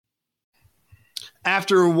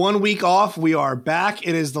After 1 week off, we are back.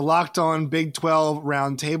 It is the Locked On Big 12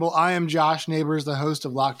 Roundtable. I am Josh Neighbors, the host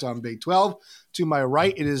of Locked On Big 12. To my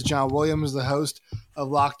right, it is John Williams, the host of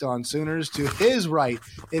Locked On Sooners. To his right,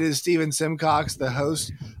 it is Steven Simcox, the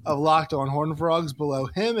host of Locked On Horned Frogs. Below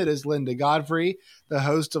him, it is Linda Godfrey, the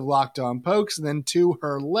host of Locked On Pokes. And then to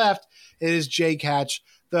her left, it is Jake Hatch,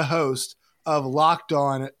 the host of Locked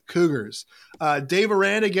On Cougars. Dave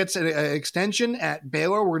Aranda gets an extension at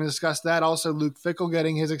Baylor. We're going to discuss that. Also, Luke Fickell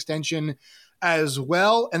getting his extension as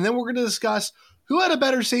well. And then we're going to discuss who had a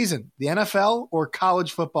better season, the NFL or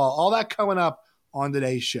college football. All that coming up on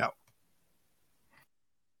today's show.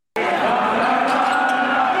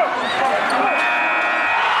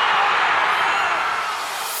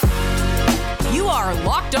 You are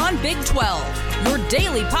Locked On Big 12, your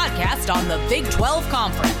daily podcast on the Big 12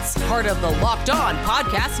 Conference, part of the Locked On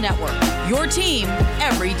Podcast Network, your team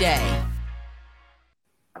every day.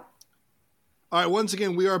 All right, once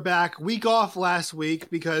again, we are back. Week off last week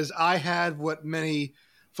because I had what many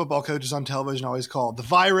football coaches on television always call the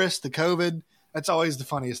virus, the COVID. That's always the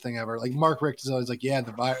funniest thing ever. Like Mark Richt is always like, yeah,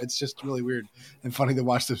 the virus. It's just really weird and funny to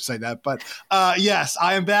watch them say that. But yes,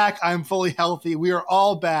 I am back. I am fully healthy. We are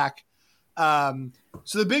all back.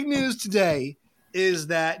 So the big news today is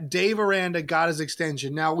that Dave Aranda got his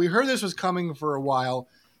extension. Now, we heard this was coming for a while.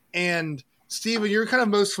 And, Steven, you're kind of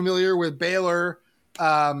most familiar with Baylor,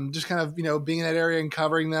 just kind of, being in that area and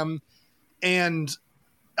covering them. And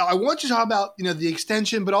I want you to talk about, the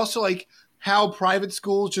extension, but also like how private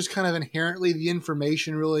schools just kind of inherently the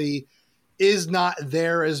information really is not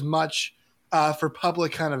there as much for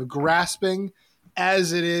public kind of grasping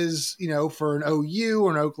as it is, for an OU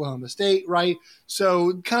or an Oklahoma State, right?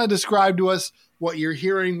 So kind of describe to us what you're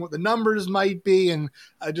hearing, what the numbers might be, and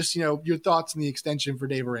just, your thoughts on the extension for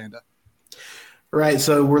Dave Aranda. Right,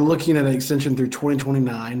 so we're looking at an extension through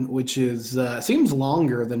 2029, which is seems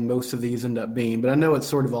longer than most of these end up being, but I know it's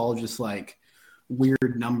sort of all just like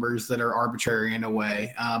weird numbers that are arbitrary in a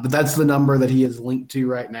way. But that's the number that he is linked to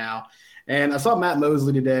right now. And I saw Matt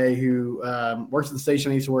Mosley today, who works at the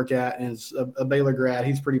station I used to work at and is a Baylor grad.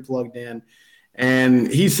 He's pretty plugged in. And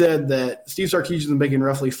he said that Steve Sarkisian is making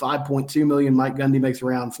roughly $5.2 million. Mike Gundy makes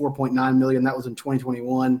around $4.9 million. That was in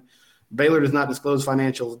 2021. Baylor does not disclose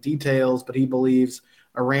financial details, but he believes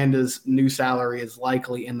Aranda's new salary is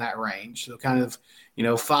likely in that range. So kind of,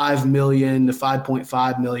 $5 million to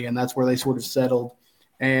 $5.5 million. That's where they sort of settled.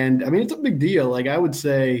 And, I mean, it's a big deal. Like, I would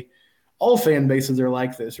say all fan bases are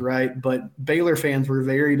like this, right? But Baylor fans were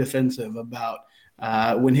very defensive about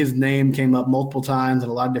when his name came up multiple times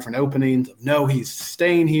and a lot of different openings. No, he's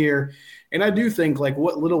staying here. And I do think, like,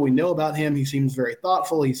 what little we know about him, he seems very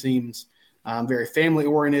thoughtful. He seems very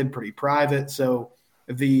family-oriented, pretty private. So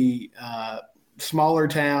the smaller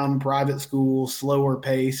town, private school, slower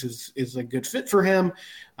pace is a good fit for him.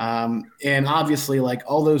 And obviously, like,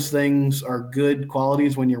 all those things are good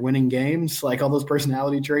qualities when you're winning games. Like, all those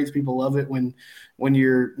personality traits, people love it when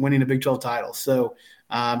you're winning a Big 12 title. So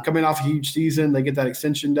coming off a huge season, they get that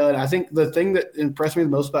extension done. I think the thing that impressed me the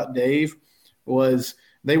most about Dave was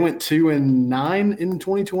they went 2-9 in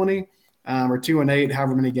 2020. Or 2-8,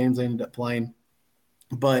 however many games they ended up playing.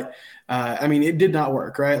 But, I mean, it did not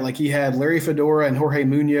work, right? Like, he had Larry Fedora and Jorge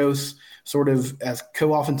Munoz sort of as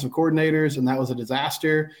co-offensive coordinators, and that was a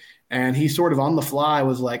disaster. And he sort of on the fly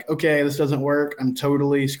was like, okay, this doesn't work. I'm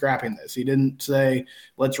totally scrapping this. He didn't say,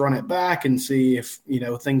 let's run it back and see if,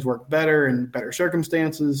 things work better in better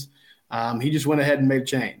circumstances. He just went ahead and made a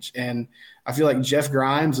change. And I feel like Jeff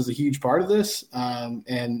Grimes is a huge part of this.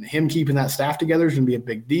 And him keeping that staff together is going to be a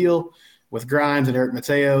big deal with Grimes and Eric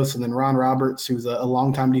Mateos, and then Ron Roberts, who's a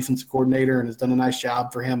longtime defensive coordinator and has done a nice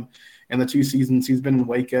job for him in the 2 seasons he's been in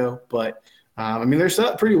Waco. But, I mean, they're set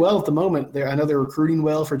up pretty well at the moment. I know they're recruiting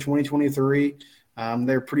well for 2023.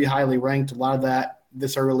 They're pretty highly ranked. A lot of that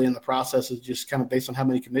this early in the process is just kind of based on how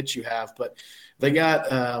many commits you have. But they got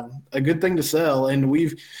a good thing to sell, and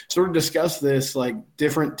we've sort of discussed this, like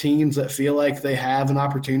different teams that feel like they have an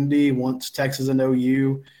opportunity once Texas and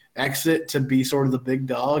OU exit to be sort of the big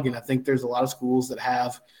dog. And I think there's a lot of schools that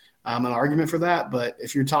have an argument for that. But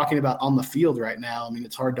if you're talking about on the field right now, I mean,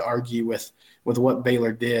 it's hard to argue with what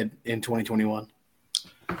Baylor did in 2021.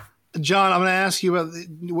 John, I'm going to ask you about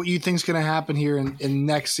what you think is going to happen here in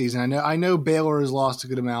next season. I know Baylor has lost a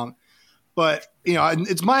good amount, but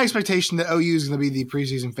it's my expectation that OU is going to be the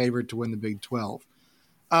preseason favorite to win the Big 12.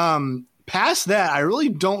 Past that, I really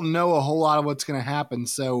don't know a whole lot of what's going to happen.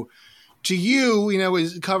 So to you,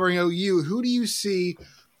 is covering OU, who do you see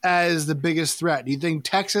as the biggest threat? Do you think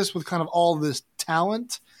Texas, with kind of all this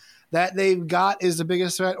talent that they've got, is the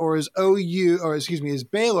biggest threat, or is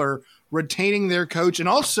Baylor retaining their coach, and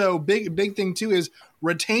also big thing too is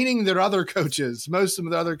retaining their other coaches, most of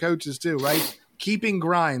the other coaches too, right? Keeping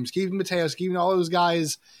Grimes, keeping Mateos, keeping all those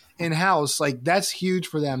guys in-house, like that's huge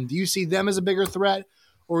for them. Do you see them as a bigger threat,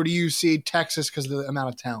 or do you see Texas because of the amount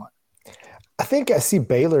of talent? I think I see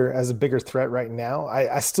Baylor as a bigger threat right now.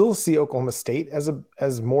 I still see Oklahoma State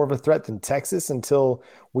as more of a threat than Texas until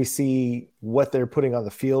we see what they're putting on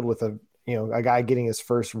the field with a guy getting his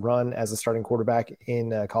first run as a starting quarterback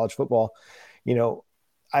in college football.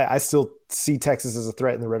 I still see Texas as a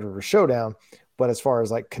threat in the Red River Showdown, but as far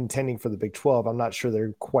as like contending for the Big 12, I'm not sure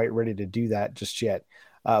they're quite ready to do that just yet.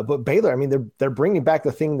 But Baylor, I mean, they're bringing back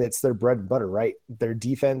the thing that's their bread and butter, right? Their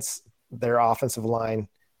defense, their offensive line,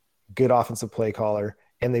 good offensive play caller,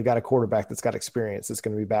 and they've got a quarterback that's got experience that's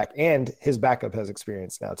going to be back, and his backup has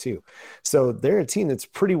experience now too. So they're a team that's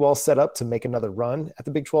pretty well set up to make another run at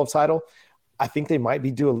the Big 12 title. I think they might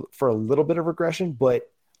be due for a little bit of regression, but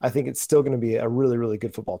I think it's still going to be a really, really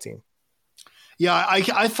good football team. Yeah,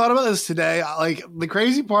 I thought about this today. Like the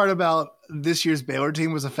crazy part about this year's Baylor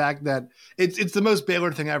team was the fact that it's the most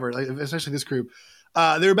Baylor thing ever, like, especially this group.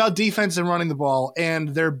 They're about defense and running the ball, and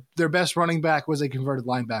their best running back was a converted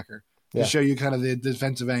linebacker to show you kind of the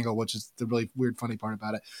defensive angle, which is the really weird, funny part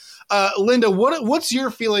about it. Linda, what's your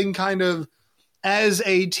feeling kind of as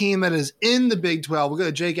a team that is in the Big 12? We'll go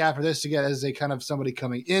to Jake after this to get as a kind of somebody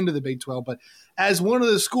coming into the Big 12, but as one of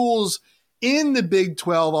the schools in the Big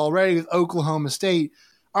 12 already with Oklahoma State.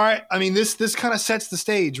 All right, I mean, this kind of sets the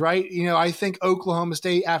stage, right? I think Oklahoma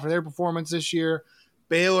State, after their performance this year,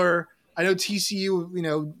 Baylor, I know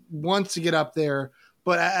TCU, wants to get up there,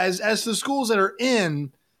 but as the schools that are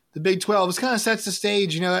in the Big 12, this kind of sets the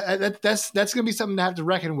stage. That's going to be something to have to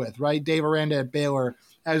reckon with, right? Dave Aranda at Baylor,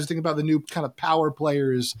 as you think about the new kind of power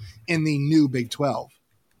players in the new Big 12.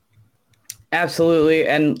 Absolutely.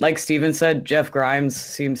 And like Steven said, Jeff Grimes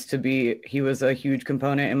seems to be, he was a huge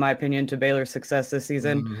component, in my opinion, to Baylor's success this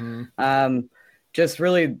season. Mm-hmm. Just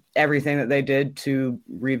really everything that they did to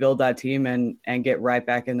rebuild that team and get right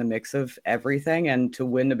back in the mix of everything. And to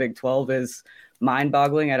win the Big 12 is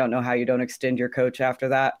mind-boggling. I don't know how you don't extend your coach after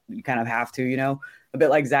that. You kind of have to, a bit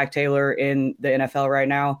like Zach Taylor in the NFL right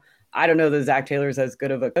now. I don't know that Zach Taylor's as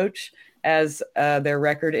good of a coach as their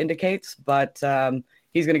record indicates, but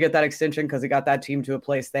he's going to get that extension because he got that team to a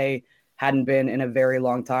place they hadn't been in a very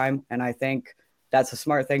long time. And I think that's a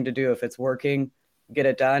smart thing to do. If it's working, get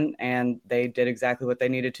it done. And they did exactly what they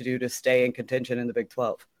needed to do to stay in contention in the Big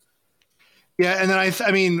 12. Yeah, and then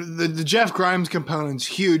I mean, the Jeff Grimes component's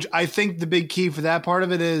huge. I think the big key for that part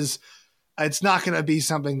of it is it's not going to be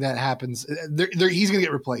something that happens. He's going to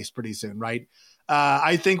get replaced pretty soon, right?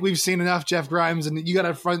 I think we've seen enough Jeff Grimes, and you got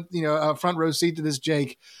a front row seat to this,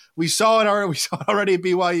 Jake. We saw it already at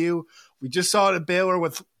BYU. We just saw it at Baylor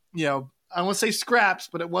with, I don't want to say scraps,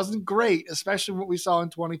 but it wasn't great, especially what we saw in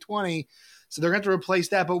 2020. So they're going to have to replace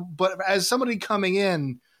that. But as somebody coming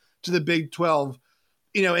in to the Big 12,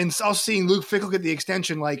 and also seeing Luke Fickell get the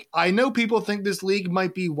extension, like I know people think this league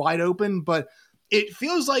might be wide open, but it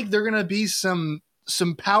feels like they're going to be some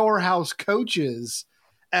powerhouse coaches,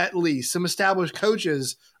 at least some established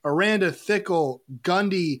coaches. Aranda, Fickell,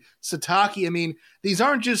 Gundy, Sataki. I mean, these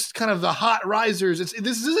aren't just kind of the hot risers. This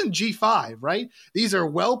isn't G5, right? These are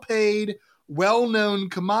well-paid, well-known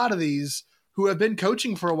commodities who have been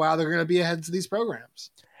coaching for a while. They're going to be ahead of these programs.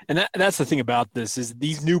 And that's the thing about this is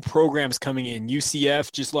these new programs coming in.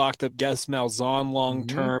 UCF just locked up Gus Malzahn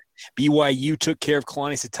long-term. Mm-hmm. BYU took care of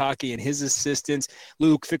Kalani Sitake and his assistants.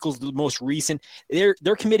 Luke Fickell's the most recent. They're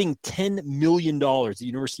committing $10 million at the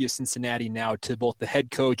University of Cincinnati now to both the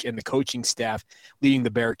head coach and the coaching staff leading the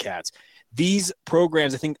Bearcats. These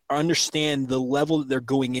programs, I think, understand the level that they're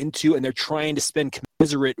going into, and they're trying to spend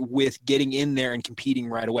commensurate with getting in there and competing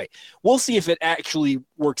right away. We'll see if it actually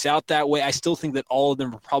works out that way. I still think that all of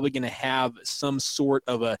them are probably going to have some sort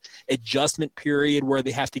of a adjustment period where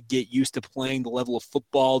they have to get used to playing the level of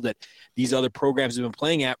football that these other programs have been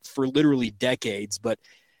playing at for literally decades. But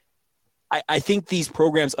I think these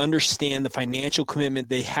programs understand the financial commitment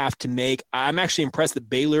they have to make. I'm actually impressed that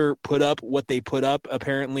Baylor put up what they put up,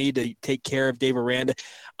 apparently, to take care of Dave Aranda.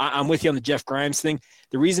 I'm with you on the Jeff Grimes thing.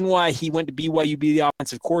 The reason why he went to BYU be the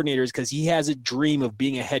offensive coordinator is because he has a dream of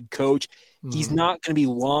being a head coach. Mm-hmm. He's not going to be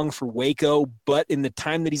long for Waco, but in the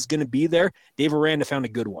time that he's going to be there, Dave Aranda found a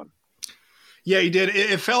good one. Yeah, he did.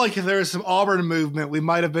 It felt like if there was some Auburn movement, we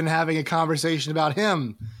might have been having a conversation about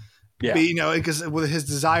him. Yeah, because with his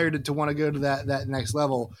desire to want to go to that next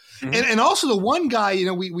level. Mm-hmm. And also the one guy,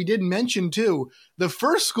 we didn't mention too, the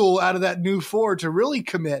first school out of that new four to really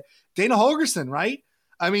commit, Dana Holgorsen, right?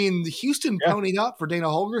 I mean, Houston ponied up for Dana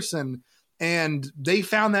Holgorsen, And they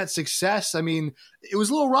found that success. I mean, it was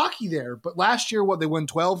a little rocky there, but last year, they won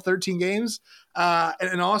 12, 13 games,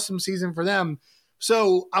 an awesome season for them.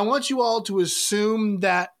 So I want you all to assume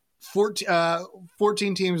that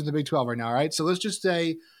 14 teams in the Big 12 right now, all right? So let's just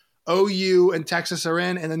say OU and Texas are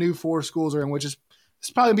in, and the new 4 schools are in, which is it's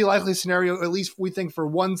probably be a likely scenario, at least we think for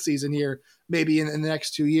one season here, maybe in the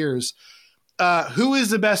next 2 years. Who is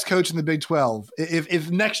the best coach in the Big 12? If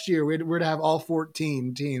next year we're to have all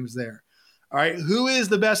 14 teams there. All right, who is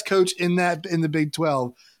the best coach in the Big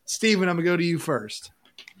 12? Steven, I'm going to go to you first.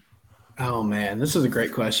 Oh, man, this is a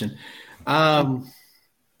great question. I'll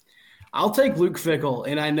take Luke Fickell,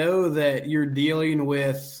 and I know that you're dealing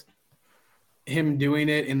with him doing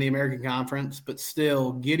it in the American Conference, but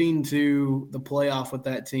still getting to the playoff with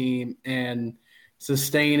that team and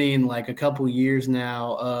sustaining like a couple years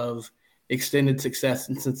now of extended success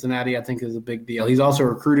in Cincinnati, I think is a big deal. He's also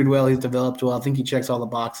recruited well. He's developed well. I think he checks all the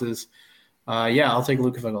boxes. I'll take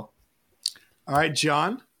Luke Fickell. All right,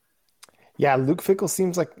 John. Yeah, Luke Fickell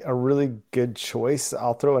seems like a really good choice.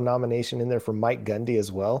 I'll throw a nomination in there for Mike Gundy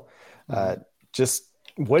as well. Just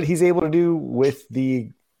what he's able to do with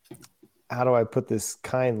how do I put this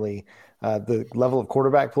kindly, the level of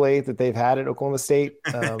quarterback play that they've had at Oklahoma State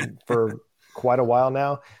for quite a while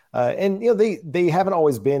now. And they haven't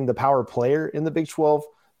always been the power player in the Big 12,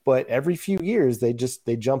 but every few years they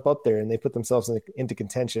jump up there and they put themselves into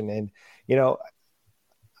contention. And,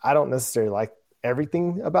 I don't necessarily like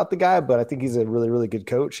everything about the guy, but I think he's a really, really good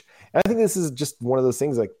coach. And I think this is just one of those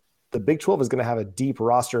things, like the Big 12 is going to have a deep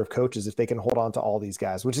roster of coaches if they can hold on to all these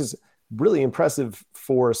guys, which is really impressive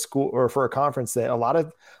for a school or for a conference that a lot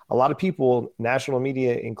of people, national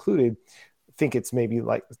media included, think it's maybe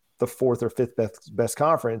like the 4th or 5th best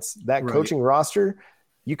conference. That right. Coaching roster,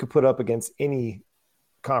 you could put up against any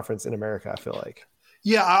conference in America, I feel like.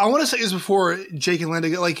 Yeah, I want to say this before Jake and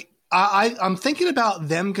Linda. Like, I'm thinking about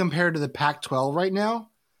them compared to the Pac-12 right now.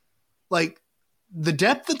 Like, the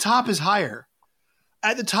depth at the top is higher.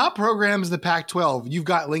 At the top programs of the Pac-12, you've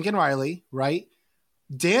got Lincoln Riley, right?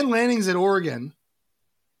 Dan Lanning's at Oregon.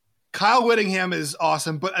 Kyle Whittingham is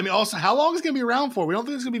awesome. But, I mean, also, how long is it going to be around for? We don't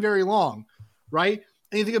think it's going to be very long, right?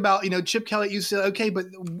 And you think about, Chip Kelly at UCLA, okay, but,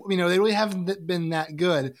 they really haven't been that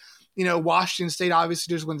good. Washington State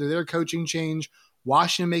obviously just went through their coaching change.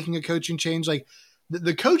 Washington making a coaching change. Like,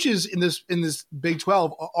 the coaches in this Big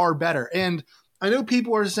 12 are better. And I know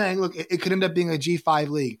people are saying, look, it could end up being a G5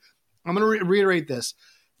 league. I'm going to reiterate this.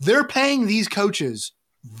 They're paying these coaches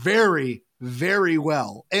very, very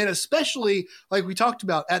well. And especially, like we talked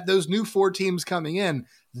about, at those new 4 teams coming in,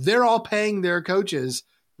 they're all paying their coaches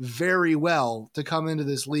very well to come into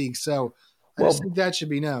this league. So I just think that should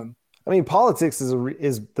be known. I mean, politics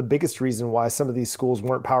is the biggest reason why some of these schools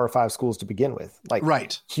weren't Power 5 schools to begin with. Like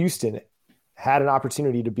right. Houston had an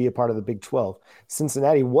opportunity to be a part of the Big 12.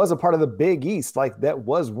 Cincinnati was a part of the Big East. Like that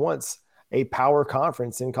was once a power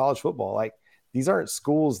conference in college football. Like these aren't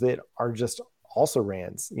schools that are just also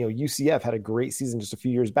rans. UCF had a great season just a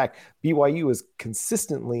few years back. BYU is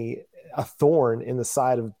consistently a thorn in the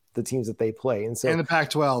side of the teams that they play. And so the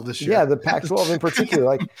Pac-12 this year. Yeah, the Pac-12 in particular.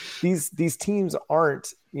 Like these teams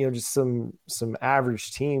aren't, just some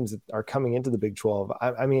average teams that are coming into the Big 12.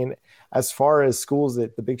 I mean, as far as schools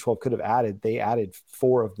that the Big 12 could have added, they added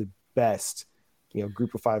 4 of the best,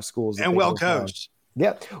 group of 5 schools. And well coached.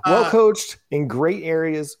 Yeah, well coached in great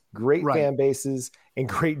areas, great fan bases, and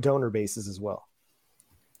great donor bases as well.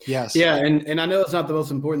 Yes. Yeah, and I know it's not the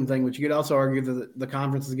most important thing, but you could also argue that the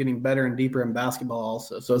conference is getting better and deeper in basketball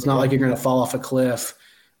also. So it's not like you're going to fall off a cliff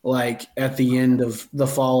like at the end of the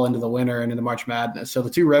fall into the winter and into March Madness. So the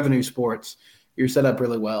 2 revenue sports, you're set up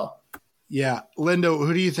really well. Yeah. Linda,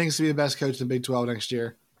 who do you think is going to be the best coach in the Big 12 next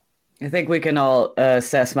year? I think we can all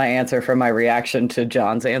assess my answer from my reaction to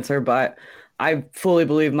John's answer, but I fully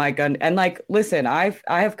believe Mike Gundy. And listen, I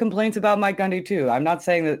have complaints about Mike Gundy too. I'm not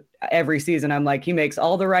saying that every season I'm like, he makes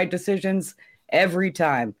all the right decisions every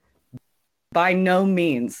time. By no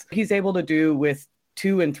means. He's able to do with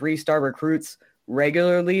 2- and 3-star recruits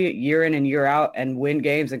regularly, year in and year out, and win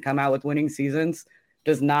games and come out with winning seasons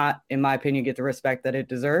does not, in my opinion, get the respect that it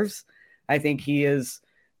deserves. I think he is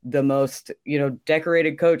the most,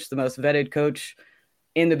 decorated coach, the most vetted coach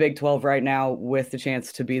in the Big 12 right now, with the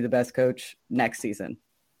chance to be the best coach next season.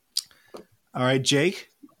 All right, Jake.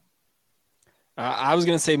 I was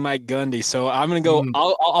going to say Mike Gundy, so I'm going to go.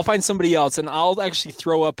 I'll find somebody else, and I'll actually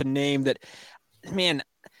throw up a name that, man,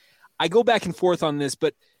 I go back and forth on this,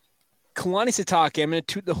 but Kalani Sitake, I'm going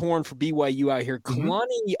to toot the horn for BYU out here.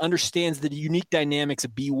 Kalani understands the unique dynamics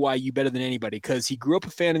of BYU better than anybody because he grew up a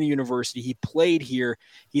fan of the university. He played here.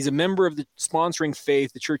 He's a member of the sponsoring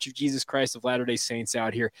faith, the Church of Jesus Christ of Latter-day Saints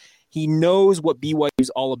out here. He knows what BYU is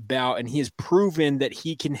all about, and he has proven that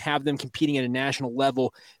he can have them competing at a national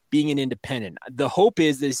level, being an independent. The hope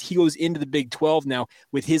is that as he goes into the Big 12 now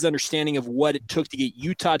with his understanding of what it took to get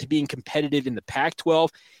Utah to being competitive in the Pac-12,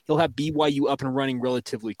 he'll have BYU up and running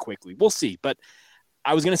relatively quickly. We'll see. But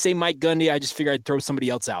I was going to say Mike Gundy. I just figured I'd throw somebody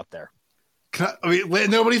else out there.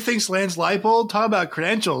 Nobody thinks Lance Leipold. Talk about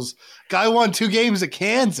credentials. Guy won 2 games at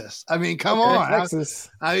Kansas. I mean, come on. Texas.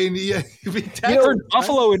 Turned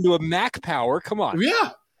Buffalo into a MAC power. Come on. Yeah.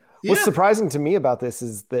 What's surprising to me about this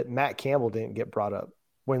is that Matt Campbell didn't get brought up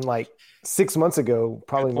when, like, 6 months ago,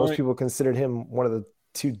 probably most people considered him one of the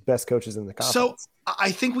 2 best coaches in the conference. So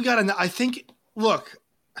I think look,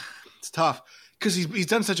 it's tough because he's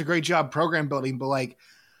done such a great job program building, but like,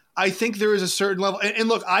 I think there is a certain level. And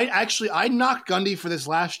look, I knocked Gundy for this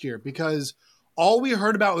last year because all we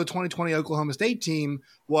heard about with the 2020 Oklahoma State team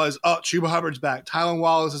was, Chuba Hubbard's back. Tylan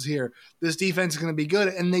Wallace is here. This defense is going to be good.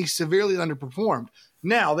 And they severely underperformed.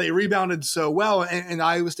 Now they rebounded so well, and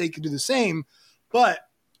Iowa State could do the same. But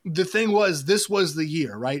the thing was, this was the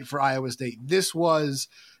year, right, for Iowa State. This was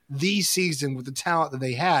the season with the talent that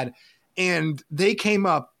they had. And they came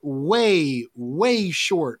up way, way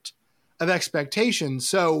short of expectations.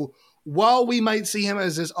 So while we might see him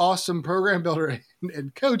as this awesome program builder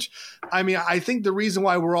and coach, I mean, I think the reason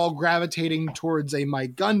why we're all gravitating towards a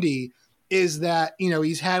Mike Gundy is that,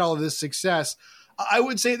 he's had all this success. I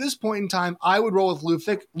would say at this point in time, I would roll with Luke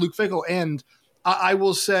Fickell. And I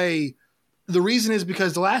will say the reason is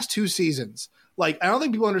because the last 2 seasons, like, I don't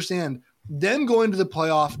think people understand, them going to the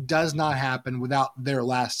playoff does not happen without their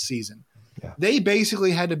last season. Yeah. They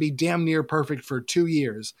basically had to be damn near perfect for 2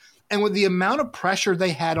 years. And with the amount of pressure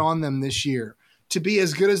they had on them this year to be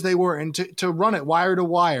as good as they were and to run it wire to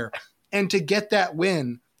wire and to get that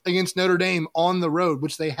win against Notre Dame on the road,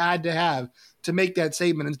 which they had to have to make that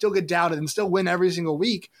statement and still get doubted and still win every single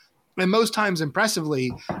week, and most times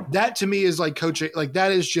impressively, that to me is like coaching. Like,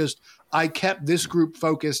 that is just, I kept this group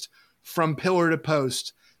focused from pillar to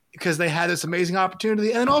post because they had this amazing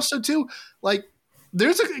opportunity. And also too, like,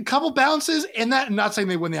 there's a couple bounces, and that, I'm not saying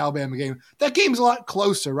they win the Alabama game. That game's a lot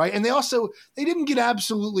closer, right? And they didn't get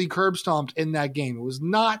absolutely curb stomped in that game. It was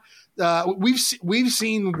not. We've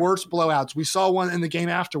seen worse blowouts. We saw one in the game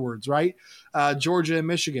afterwards, right? Georgia and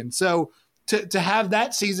Michigan. So to have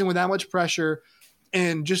that season with that much pressure,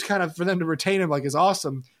 and just kind of for them to retain him, like, is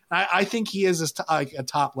awesome. I think he is a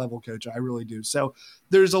top level coach. I really do. So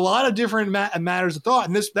there's a lot of different matters of thought.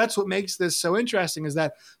 And that's what makes this so interesting, is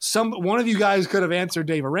that one of you guys could have answered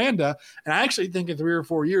Dave Aranda. And I actually think in 3 or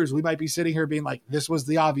 4 years, we might be sitting here being like, this was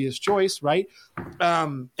the obvious choice. Right.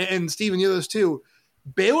 And Stephen, you know this too.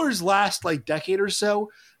 Baylor's last decade or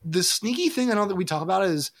so, the sneaky thing I know that we talk about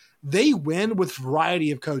is they win with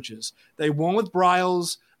variety of coaches. They won with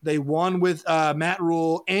Bryles, they won with Matt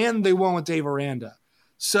Rule, and they won with Dave Aranda.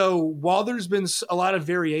 So while there's been a lot of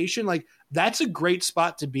variation, that's a great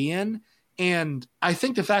spot to be in. And I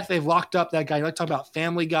think the fact they've locked up that guy, like talk about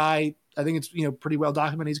Family Guy, I think it's pretty well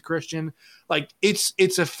documented. He's a Christian.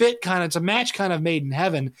 It's a fit it's a match kind of made in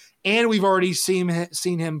heaven. And we've already seen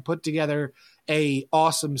him put together a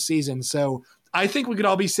awesome season. So I think we could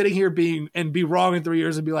all be sitting here be wrong in 3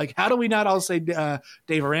 years and be like, how do we not all say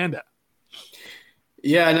Dave Aranda?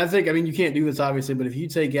 Yeah, and I think, you can't do this obviously, but if you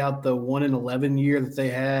take out the 1-11 year that they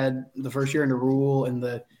had, the first year under Rule, and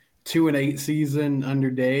the 2-8 season under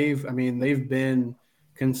Dave, they've been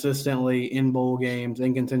consistently in bowl games,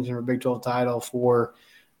 in contention for a Big 12 title for,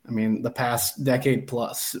 the past decade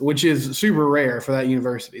plus, which is super rare for that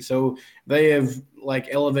university. So they have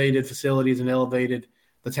elevated facilities and elevated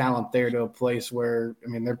the talent there to a place where,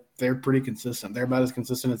 they're pretty consistent. They're about as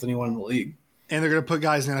consistent as anyone in the league. And they're going to put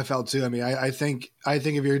guys in the NFL too. I think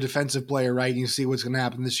if you're a defensive player, right, you see what's going to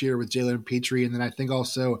happen this year with Jalen Petrie, and then I think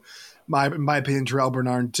also, in my opinion, Terrell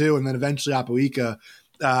Bernard too, and then eventually Apoika.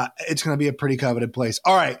 It's going to be a pretty coveted place.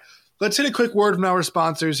 All right, let's hit a quick word from our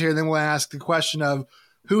sponsors here. Then we'll ask the question of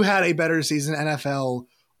who had a better season, NFL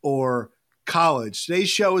or college. Today's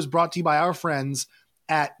show is brought to you by our friends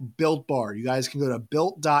at Built Bar. You guys can go to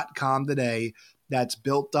built.com today. That's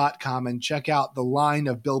built.com, and check out the line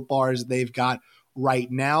of Built Bars they've got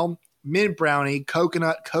right now. Mint brownie,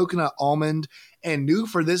 coconut almond, and new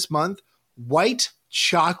for this month, white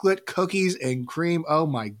chocolate cookies and cream. Oh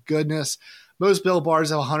my goodness. Most Built Bars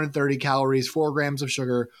have 130 calories, 4 grams of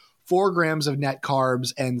sugar, 4 grams of net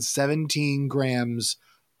carbs, and 17 grams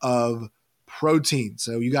of protein.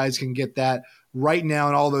 So you guys can get that right now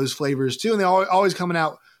in all those flavors too. And they're always coming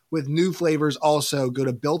out with new flavors also. Go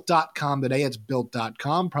to built.com today. It's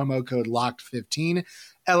built.com. Promo code LOCKED15,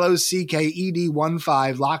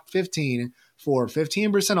 LOCKED15, LOCKED15 for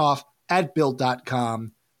 15% off at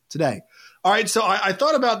built.com today. All right, so I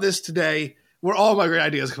thought about this today where all my great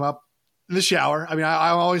ideas come up in the shower. I mean, I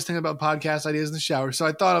always think about podcast ideas in the shower. So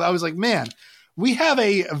I was like, man, we have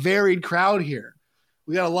a varied crowd here.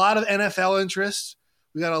 We got a lot of NFL interest.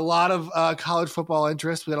 We got a lot of college football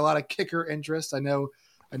interest. We got a lot of kicker interest. I know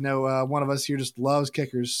one of us here just loves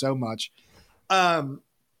kickers so much.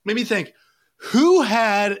 Made me think, who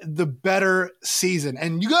had the better season?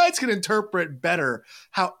 And you guys can interpret better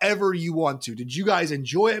however you want to. Did you guys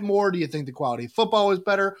enjoy it more? Do you think the quality of football was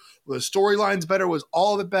better? Were the storylines better? Was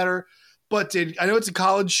all of it better? But I know it's a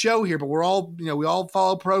college show here, but we all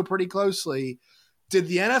follow pro pretty closely. Did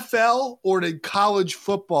the NFL or did college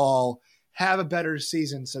football have a better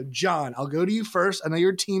season? So, John, I'll go to you first. I know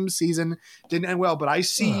your team's season didn't end well, but I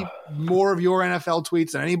see more of your NFL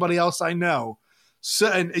tweets than anybody else I know. So,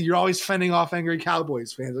 and you're always fending off angry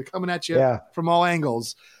Cowboys fans. They're coming at you from all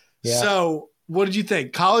angles. Yeah. So, what did you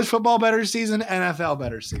think? College football better season, NFL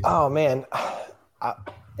better season? Oh, man.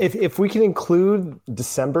 If we can include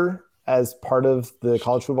December as part of the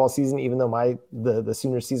college football season, even though the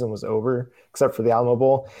Sooner season was over, except for the Alamo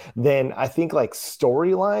Bowl, then I think like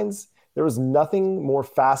storylines, there was nothing more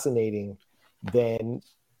fascinating than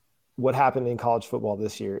what happened in college football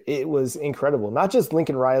this year. It was incredible. Not just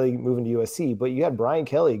Lincoln Riley moving to USC, but you had Brian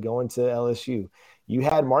Kelly going to LSU. You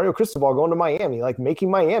had Mario Cristobal going to Miami, like making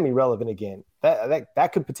Miami relevant again. That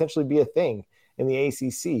could potentially be a thing in the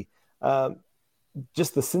ACC.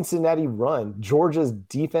 Just the Cincinnati run, Georgia's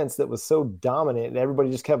defense that was so dominant, and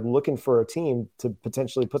everybody just kept looking for a team to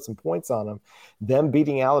potentially put some points on them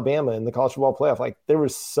beating Alabama in the college football playoff. Like, there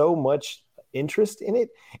was so much interest in it.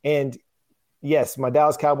 And yes, my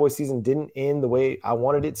Dallas Cowboys season didn't end the way I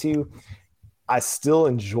wanted it to. I still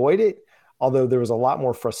enjoyed it, although there was a lot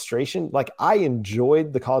more frustration. Like, I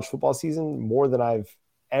enjoyed the college football season more than I've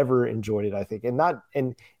ever enjoyed it, I think. And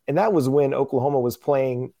that was when Oklahoma was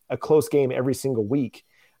playing a close game every single week.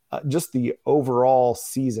 Just the overall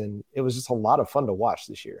season, it was just a lot of fun to watch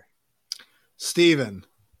this year. Steven.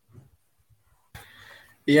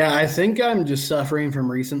 Yeah, I think I'm just suffering from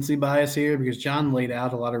recency bias here because John laid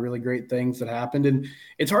out a lot of really great things that happened. And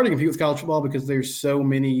it's hard to compete with college football because there's so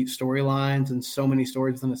many storylines and so many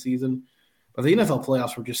stories within the season. But the NFL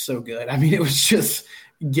playoffs were just so good. I mean, it was just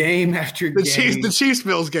game after game. The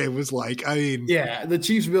Chiefs-Bills game was the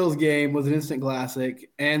Chiefs-Bills game was an instant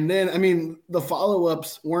classic. And then, I mean, the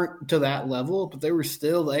follow-ups weren't to that level, but they were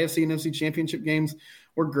still, the AFC and NFC championship games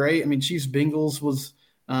were great. I mean, Chiefs-Bengals was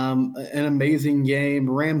an amazing game.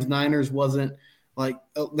 Rams-Niners wasn't like,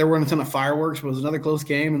 there weren't a ton of fireworks, but it was another close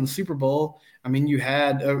game. In the Super Bowl, I mean, you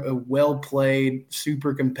had a well-played,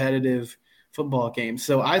 super competitive football game.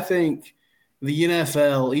 So I think the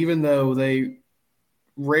NFL, even though they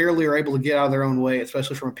rarely are able to get out of their own way,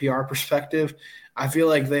 especially from a PR perspective, I feel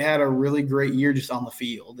like they had a really great year just on the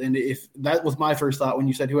field. And if that was my first thought when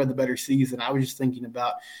you said who had the better season, I was just thinking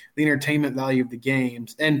about the entertainment value of the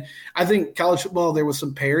games. And I think college football, there was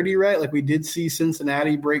some parity, right? Like, we did see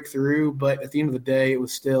Cincinnati break through, but at the end of the day, it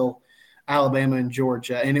was still Alabama and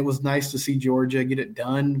Georgia. And it was nice to see Georgia get it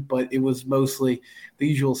done, but it was mostly the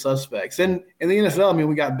usual suspects. And in the NFL, I mean,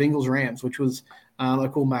 we got Bengals-Rams, which was a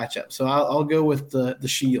cool matchup. So I'll go with the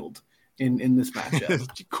Shield in this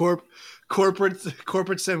matchup.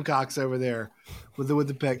 corporate Simcox over there with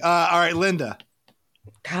the pick. All right, Linda.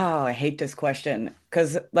 Oh, I hate this question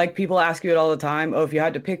because, like, people ask you it all the time. Oh, if you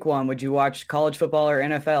had to pick one, would you watch college football or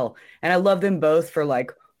NFL? And I love them both for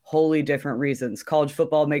like wholly different reasons. College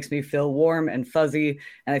football makes me feel warm and fuzzy,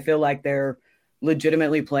 and I feel like they're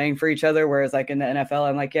legitimately playing for each other. Whereas, like, in the NFL,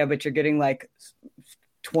 I'm like, yeah, but you're getting like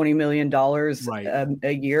 $20 million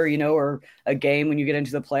a year, or a game when you get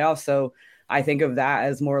into the playoffs. So I think of that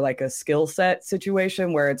as more like a skill set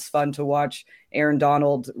situation where it's fun to watch Aaron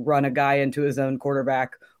Donald run a guy into his own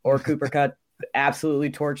quarterback, or Cooper Kupp absolutely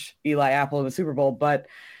torch Eli Apple in the Super Bowl. But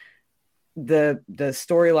the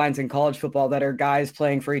storylines in college football that are guys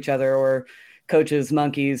playing for each other or coaches,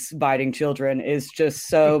 monkeys biting children is just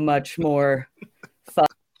so much more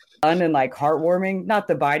fun and like heartwarming. Not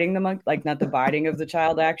the biting the monkey, like not the biting of the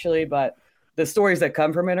child actually, but the stories that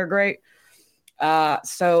come from it are great.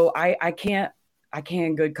 So I can't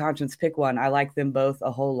in good conscience pick one. I like them both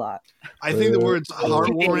a whole lot. I think the words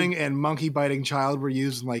heartwarming and monkey biting child were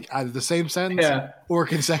used in like either the same sentence or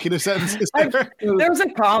consecutive sentences. There's a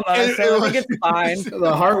comma, so I think it's fine.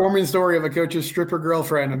 The heartwarming story of a coach's stripper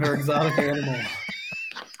girlfriend and her exotic animal.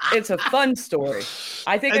 It's a fun story.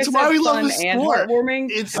 I think it's why we love the and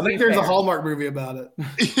heartwarming. I think there's a Hallmark movie about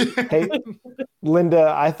it. Hey,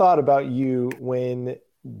 Linda, I thought about you when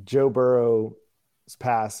Joe Burrow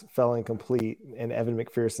pass fell incomplete and Evan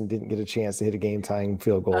McPherson didn't get a chance to hit a game-tying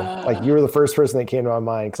field goal. Like, you were the first person that came to my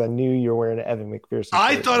mind because I knew you were wearing an Evan McPherson shirt.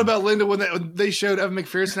 I thought about Linda when they showed Evan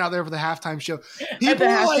McPherson out there for the halftime show.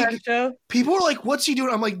 People were like, what's he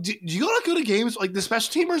doing? I'm like, do you not go to games? Like, the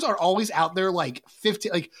special teamers are always out there like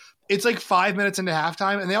 50, like it's like 5 minutes into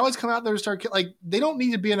halftime, and they always come out there and start like they don't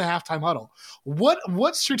need to be in a halftime huddle.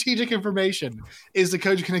 What strategic information is the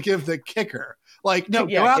coach going to give the kicker? Like, no,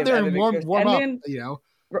 go out there and warm up. Then,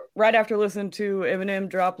 right after listening to Eminem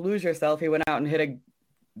drop "Lose Yourself," he went out and hit a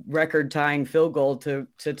record-tying field goal to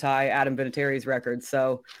tie Adam Vinatieri's record.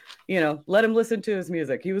 So, let him listen to his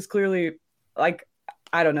music. He was clearly like,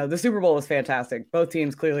 I don't know. The Super Bowl was fantastic. Both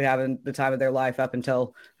teams clearly having the time of their life up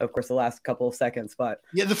until, of course, the last couple of seconds. But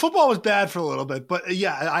yeah, the football was bad for a little bit, but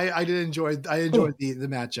yeah, I did enjoy. I enjoyed the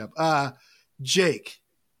matchup. Jake,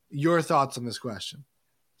 your thoughts on this question?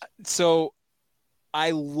 So,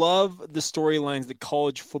 I love the storylines that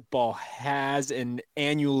college football has, and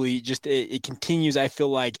annually just it continues, I feel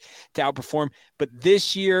like, to outperform. But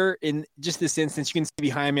this year, in just this instance, you can see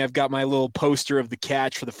behind me, I've got my little poster of the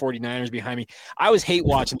catch for the 49ers behind me. I was hate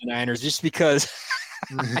watching the Niners just because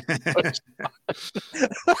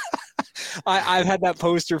I've had that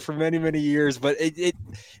poster for many, many years. But the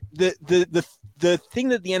thing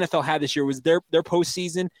that the NFL had this year was their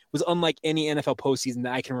postseason was unlike any NFL postseason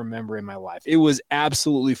that I can remember in my life. It was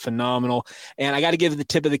absolutely phenomenal. And I got to give the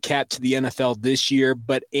tip of the cap to the NFL this year.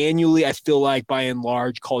 But annually, I feel like by and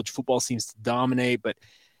large, college football seems to dominate. But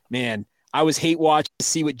man, I was hate watching to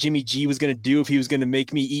see what Jimmy G was going to do, if he was going to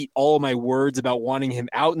make me eat all of my words about wanting him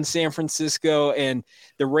out in San Francisco. And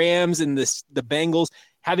the Rams and the Bengals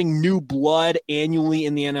having new blood annually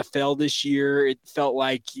in the NFL this year. It felt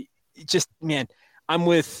like man, I'm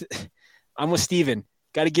with Steven.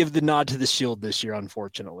 Got to give the nod to the Shield this year,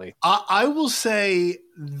 unfortunately. I will say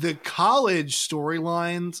the college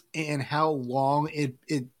storylines and how long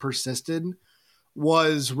it persisted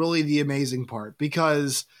was really the amazing part,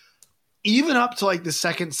 because even up to like the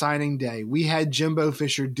second signing day, we had Jimbo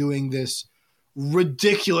Fisher doing this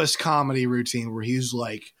ridiculous comedy routine where he's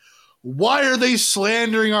like, why are they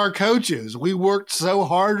slandering our coaches? We worked so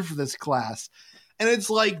hard for this class. And it's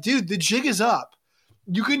like, dude, the jig is up.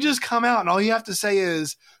 You can just come out and all you have to say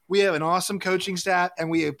is, we have an awesome coaching staff and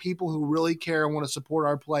we have people who really care and want to support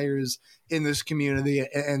our players in this community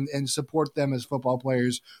and support them as football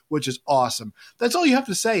players, which is awesome. That's all you have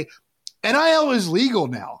to say. NIL is legal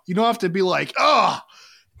now. You don't have to be like,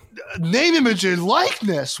 name, image, and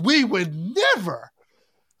likeness. We would never.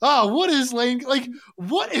 What is Lane? Like,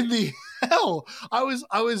 what in the hell? I was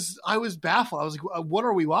baffled. I was like, what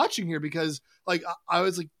are we watching here? Because like, I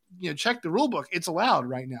was like, check the rule book. It's allowed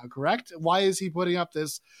right now, correct? Why is he putting up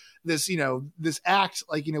this act?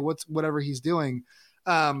 Like, whatever he's doing.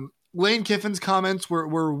 Lane Kiffin's comments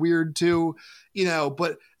were weird too,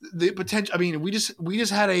 but the potential, I mean, we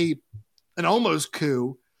just had an almost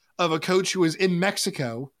coup of a coach who was in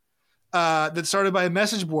Mexico, that started by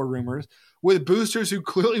message board rumors with boosters who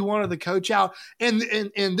clearly wanted the coach out. And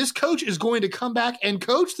this coach is going to come back and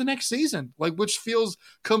coach the next season, like, which feels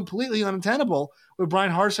completely untenable with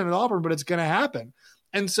Brian Harsin at Auburn, but it's going to happen.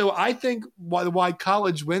 And so I think why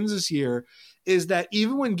college wins this year is that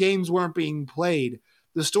even when games weren't being played,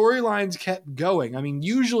 the storylines kept going. I mean,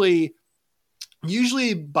 usually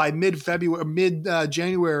by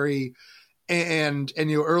mid-January and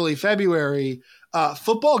early February,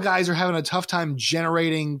 football guys are having a tough time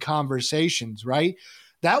generating conversations, right?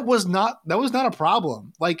 That was not a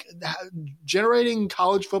problem. Like, generating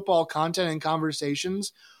college football content and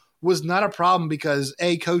conversations was not a problem because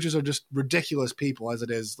coaches are just ridiculous people as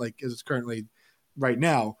it's currently right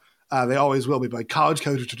now. They always will be, but like, college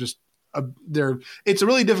coaches are just it's a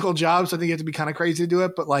really difficult job. So I think you have to be kind of crazy to do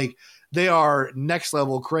it, but like, they are next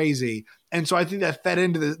level crazy. And so I think that fed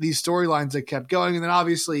into these storylines that kept going. And then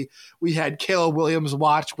obviously we had Caleb Williams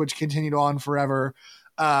watch, which continued on forever.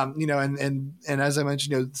 And as I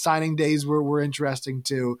mentioned, signing days were interesting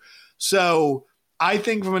too. So I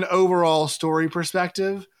think from an overall story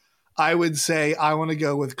perspective, I would say I want to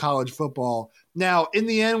go with college football. Now, in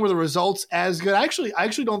the end, were the results as good? I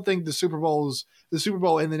actually don't think the Super Bowl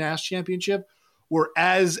and the National Championship were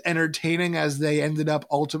as entertaining as they ended up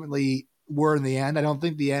ultimately were in the end. I don't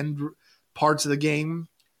think the end parts of the game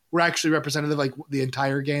were actually representative, like the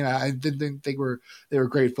entire game. I didn't think they were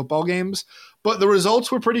great football games, but the results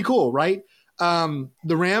were pretty cool, right? The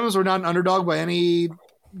Rams were not an underdog by any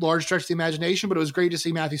large stretch of the imagination, but it was great to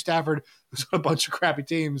see Matthew Stafford, who's on a bunch of crappy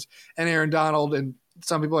teams, and Aaron Donald, and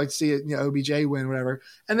some people like to see it, OBJ win, whatever.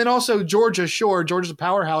 And then also Georgia's a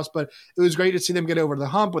powerhouse, but it was great to see them get over the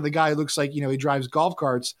hump with a guy who looks like, he drives golf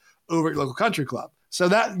carts over at your local country club. So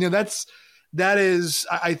that is,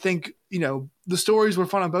 I think, the stories were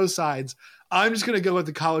fun on both sides. I'm just going to go with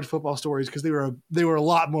the college football stories because they were a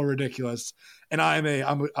lot more ridiculous, and I'm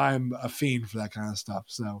a fiend for that kind of stuff.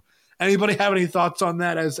 So, anybody have any thoughts on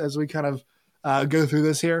that as we kind of go through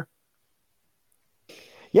this here?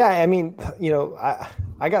 Yeah, I mean,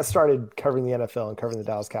 I got started covering the NFL and covering the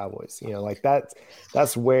Dallas Cowboys. Like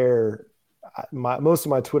that's where most of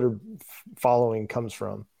my Twitter following comes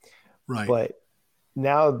from. Right. But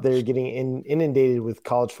now they're getting inundated with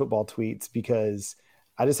college football tweets because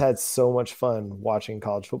I just had so much fun watching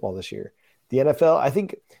college football this year. The NFL, I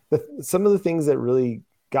think some of the things that really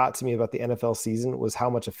got to me about the NFL season was how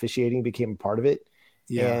much officiating became a part of it.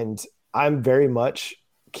 Yeah. And I'm very much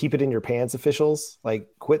keep it in your pants officials, like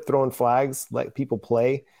quit throwing flags, let people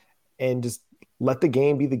play, and just let the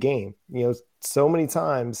game be the game. So many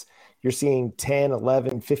times you're seeing 10,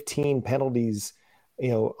 11, 15 penalties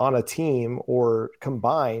on a team or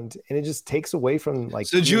combined, and it just takes away from like.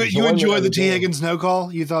 So did you enjoy the T. Higgins no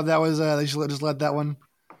call? You thought that was they should just let that one?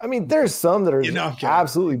 I mean, there's some that are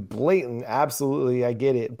absolutely blatant. Absolutely, I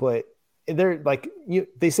get it, but they're like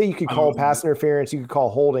they say you could call pass interference, you could call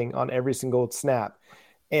holding on every single snap,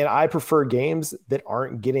 and I prefer games that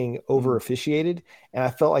aren't getting over officiated. And I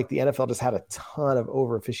felt like the NFL just had a ton of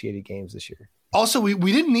over officiated games this year. Also,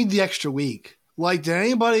 we didn't need the extra week. Like,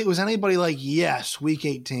 was anybody like, yes, week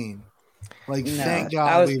 18? Like, no, thank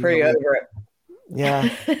God. I was pretty over it. Yeah.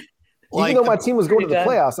 Even though my team was going to the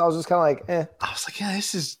playoffs, I was just kind of like, eh. I was like, yeah,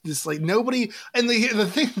 this like nobody. And the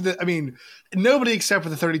thing that, I mean, nobody except for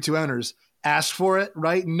the 32 owners asked for it,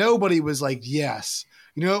 right? Nobody was like, yes.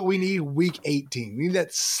 You know what? We need week 18. We need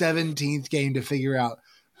that 17th game to figure out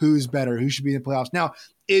who's better, who should be in the playoffs. Now,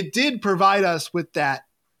 it did provide us with that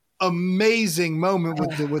amazing moment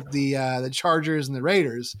with the Chargers and the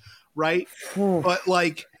Raiders, right? But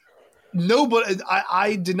like nobody,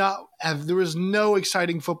 I did not have. There was no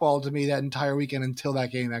exciting football to me that entire weekend until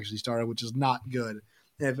that game actually started, which is not good,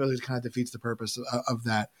 and it really kind of defeats the purpose of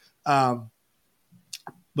that.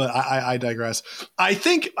 But I digress. I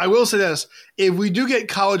think I will say this: if we do get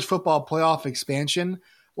college football playoff expansion,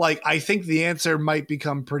 like I think the answer might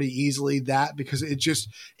become pretty easily that, because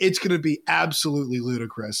it's going to be absolutely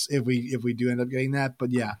ludicrous if we do end up getting that.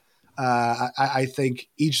 But yeah, I think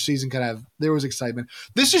each season there was excitement.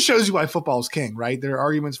 This just shows you why football is king, right? There are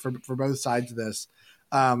arguments for both sides of this,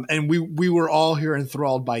 and we were all here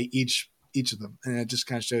enthralled by each of them, and it just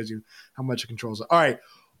kind of shows you how much it controls it. All right,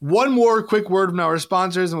 one more quick word from our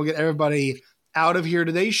sponsors, and we'll get everybody out of here.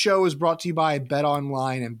 Today's show is brought to you by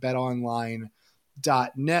BetOnline and BetOnline.net.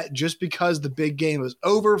 Just because the big game is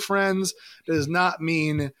over, friends, does not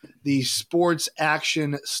mean the sports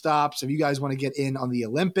action stops. If you guys want to get in on the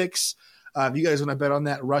Olympics, if you guys want to bet on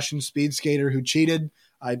that Russian speed skater who cheated,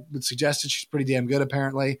 I would suggest it. She's pretty damn good,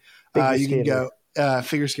 apparently. You can go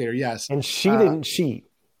figure skater, yes. And she didn't cheat.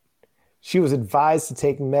 She was advised to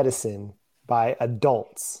take medicine by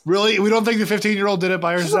adults. Really? We don't think the 15-year-old did it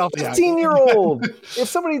by herself? She's a 15-year-old. If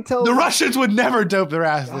somebody tells the Russians would never dope their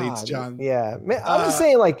athletes, John. Yeah, man, I'm just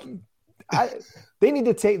saying, like, they need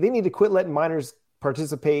to quit letting minors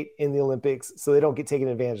participate in the Olympics so they don't get taken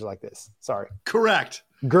advantage of like this. Sorry. Correct.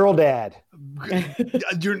 Girl dad.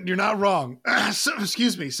 You're not wrong. So,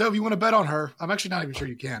 excuse me. So if you want to bet on her, I'm actually not even sure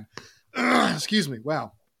you can. Excuse me.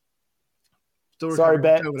 Wow. Sorry,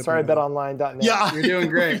 BetOnline.net. Yeah, you're doing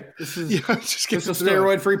great. This is just a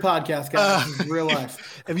steroid-free podcast, guys. This is real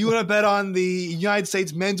life. If you want to bet on the United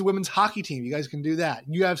States men's and women's hockey team, you guys can do that.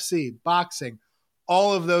 UFC, boxing,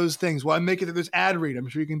 all of those things. Well, I make it that there's ad read. I'm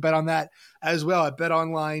sure you can bet on that as well at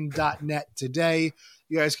BetOnline.net today.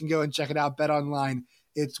 You guys can go and check it out. BetOnline,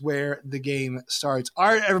 it's where the game starts. All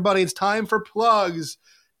right, everybody, it's time for plugs.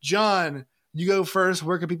 John, you go first.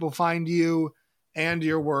 Where can people find you and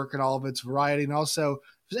your work and all of its variety? And also, if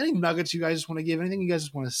there's any nuggets you guys just want to give, anything you guys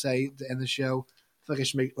just want to say to end the show, I feel like I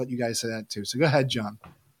should let you guys say that too. So go ahead, John.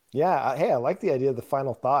 Yeah. Hey, I like the idea of the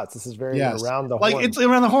final thoughts. This is very around the horn. Like, it's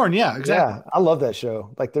around the horn. Yeah, exactly. Yeah, I love that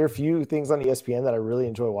show. Like, there are a few things on ESPN that I really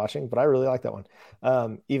enjoy watching, but I really like that one.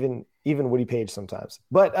 Even Woody Page sometimes.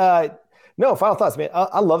 But no, final thoughts, man.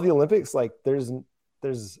 I love the Olympics. Like, there's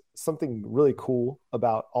something really cool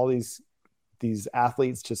about all these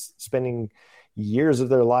athletes just spending years of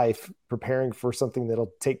their life preparing for something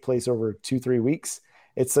that'll take place over 2-3 weeks.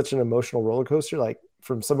 It's such an emotional roller coaster. Like,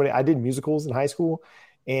 from somebody, I did musicals in high school,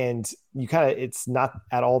 and it's not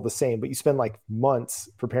at all the same, but you spend like months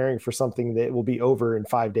preparing for something that will be over in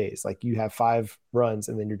 5 days. Like, you have 5 runs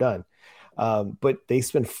and then you're done. But they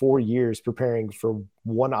spend 4 years preparing for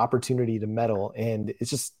one opportunity to medal. And it's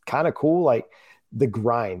just kind of cool. Like, the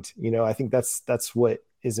grind, I think that's what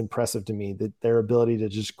is impressive to me, that their ability to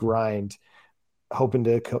just grind, hoping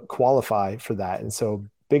to qualify for that. And so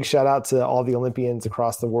big shout out to all the Olympians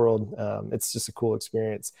across the world. It's just a cool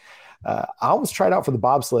experience. I almost tried out for the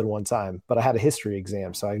bobsled one time, but I had a history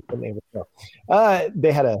exam, so I wasn't able to go.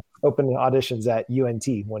 They had open auditions at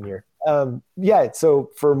UNT one year. So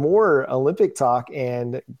for more Olympic talk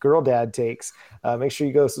and girl dad takes, make sure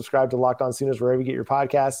you go subscribe to Locked On Sooners wherever you get your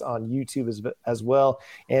podcasts, on YouTube as well.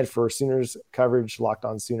 And for Sooners coverage, Locked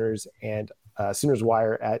On Sooners and Sooners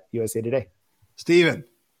Wire at USA Today. Steven.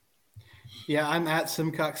 Yeah, I'm at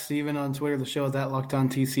Simcox Steven on Twitter. The show is at Locked On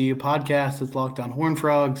TCU. Podcast is Locked On Horned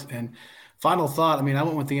Frogs. And final thought, I mean, I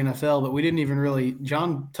went with the NFL, but we didn't even really –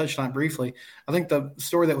 John touched on it briefly. I think the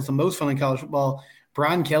story that was the most fun in college football,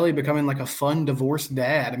 Brian Kelly becoming like a fun divorced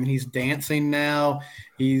dad. I mean, he's dancing now.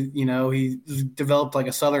 He's developed like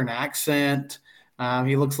a Southern accent.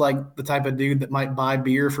 He looks like the type of dude that might buy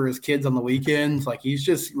beer for his kids on the weekends. Like, he's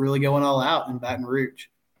just really going all out in Baton Rouge.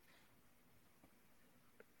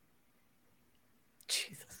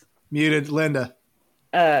 Jesus. Muted. Linda.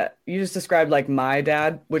 You just described like my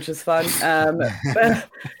dad, which is fun.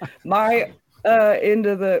 My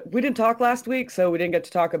we didn't talk last week, so we didn't get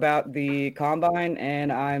to talk about the combine, and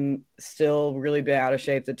I'm still really been out of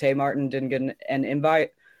shape that Tay Martin didn't get an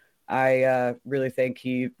invite. I really think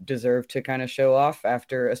he deserved to kind of show off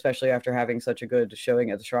especially after having such a good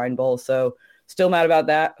showing at the Shrine Bowl. So still mad about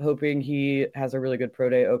that, hoping he has a really good pro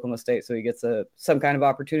day at Oklahoma State so he gets some kind of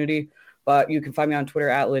opportunity. But you can find me on Twitter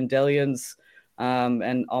at Lindellians,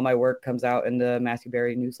 and all my work comes out in the Matthew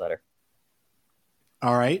Berry newsletter.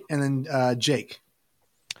 All right. And then Jake.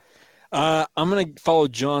 I'm going to follow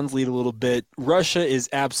John's lead a little bit. Russia is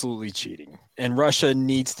absolutely cheating, and Russia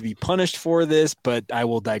needs to be punished for this, but I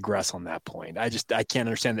will digress on that point. I can't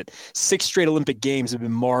understand that 6 straight Olympic Games have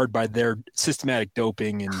been marred by their systematic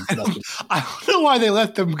doping. And I don't know why they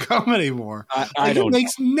let them come anymore. It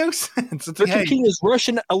makes no sense. It's they're competing as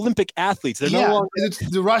Russian Olympic athletes. They're no longer. It's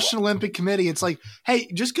the Russian Olympic Committee. It's like, hey,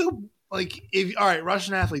 just go. Like, all right,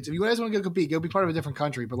 Russian athletes, if you guys want to go compete, go be part of a different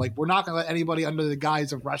country. But, like, we're not going to let anybody under the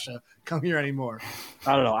guise of Russia come here anymore.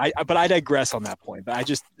 I don't know. But I digress on that point. But I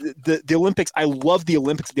just the Olympics, I love the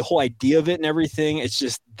Olympics, the whole idea of it and everything. It's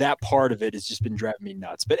just that part of it has just been driving me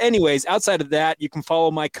nuts. But anyways, outside of that, you can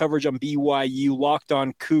follow my coverage on BYU, Locked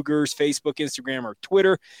On Cougars, Facebook, Instagram, or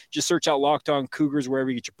Twitter. Just search out Locked On Cougars wherever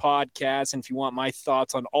you get your podcasts. And if you want my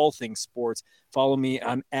thoughts on all things sports, follow me.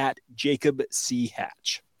 I'm at Jacob C.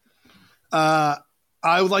 Hatch.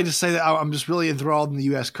 I would like to say that I'm just really enthralled in the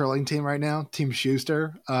U.S. curling team right now. Team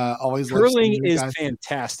Schuster. Always curling is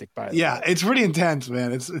fantastic. By the way, it's pretty intense,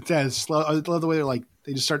 man. It's slow. I love the way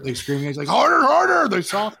they just start screaming. It's like harder. They're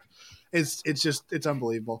soft. It's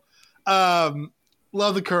unbelievable. Love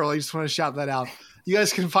the curling. Just want to shout that out. You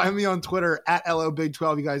guys can find me on Twitter at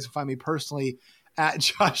LOBig12. You guys can find me personally at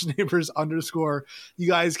JoshNeighbors_. You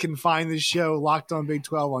guys can find the show Locked On Big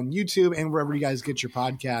 12 on YouTube and wherever you guys get your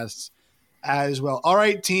podcasts as well. All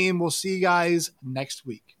right, team. We'll see you guys next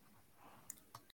week.